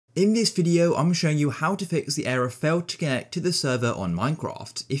In this video, I'm showing you how to fix the error failed to connect to the server on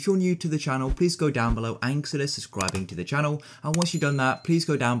Minecraft. If you're new to the channel, please go down below and consider subscribing to the channel. And once you've done that, please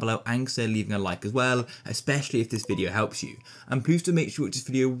go down below and consider leaving a like as well, especially if this video helps you. And please do make sure you watch this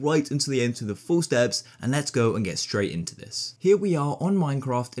video right until the end to the full steps, and let's go and get straight into this. Here we are on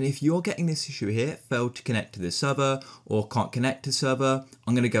Minecraft, and if you're getting this issue here, failed to connect to the server or can't connect to the server,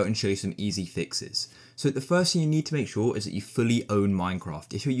 I'm going to go and show you some easy fixes. So the first thing you need to make sure is that you fully own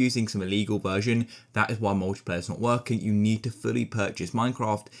Minecraft. If you're using some illegal version, that is why multiplayer is not working. You need to fully purchase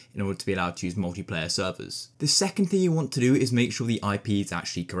Minecraft in order to be allowed to use multiplayer servers. The second thing you want to do is make sure the IP is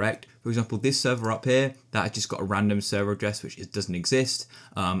actually correct. For example, this server up here, that has just got a random server address which doesn't exist,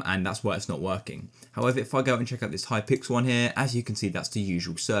 and that's why it's not working. However, if I go and check out this Hypixel one here, as you can see, that's the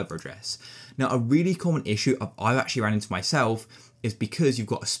usual server address. Now, a really common issue I've actually ran into myself is because you've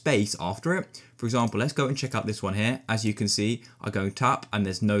got a space after it. For example, let's go and check out this one here. As you can see, I go and tap and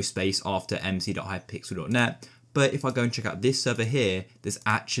there's no space after mc.hypixel.net. But if I go and check out this server here, there's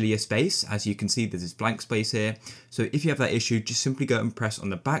actually a space. As you can see, there's this blank space here. So if you have that issue, just simply go and press on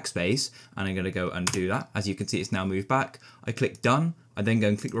the backspace, and I'm gonna go and do that. As you can see, it's now moved back. I click done. I then go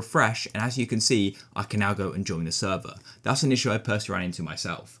and click refresh, and as you can see, I can now go and join the server. That's an issue I personally ran into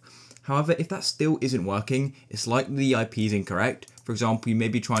myself. However, if that still isn't working, it's likely the IP is incorrect. For example, you may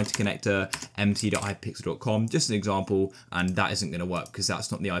be trying to connect to mc.hypixel.com, just an example, and that isn't going to work because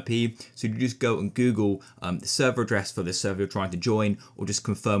that's not the IP. So you just go and Google the server address for the server you're trying to join, or just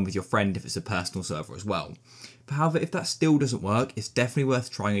confirm with your friend if it's a personal server as well. However, if that still doesn't work, it's definitely worth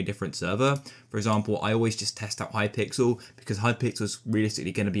trying a different server. For example, I always just test out Hypixel because Hypixel is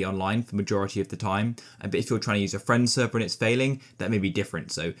realistically going to be online for the majority of the time. But if you're trying to use a friend server and it's failing, that may be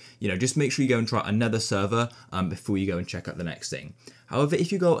different. So, just make sure you go and try another server before you go and check out the next thing. However,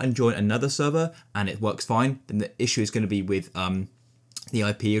 if you go and join another server and it works fine, then the issue is going to be with the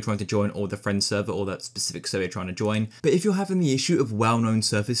IP you're trying to join, or the friend server, or that specific server you're trying to join. But if you're having the issue of well-known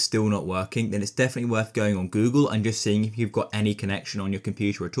servers still not working, then it's definitely worth going on Google and just seeing if you've got any connection on your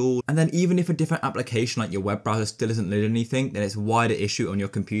computer at all. And then even if a different application like your web browser still doesn't load anything, then it's a wider issue on your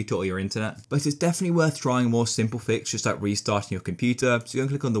computer or your internet. But it's definitely worth trying a more simple fix, just like restarting your computer. So you go and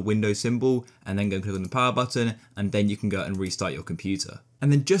click on the Windows symbol, and then go and click on the power button, and then you can go and restart your computer.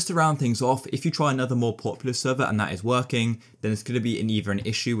 And then just to round things off, if you try another more popular server and that is working, then it's going to be either an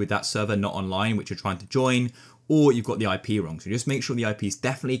issue with that server not online, which you're trying to join, or you've got the IP wrong. So just make sure the IP is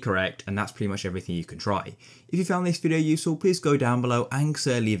definitely correct, and that's pretty much everything you can try. If you found this video useful, please go down below and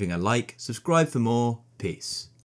consider leaving a like, subscribe for more, peace.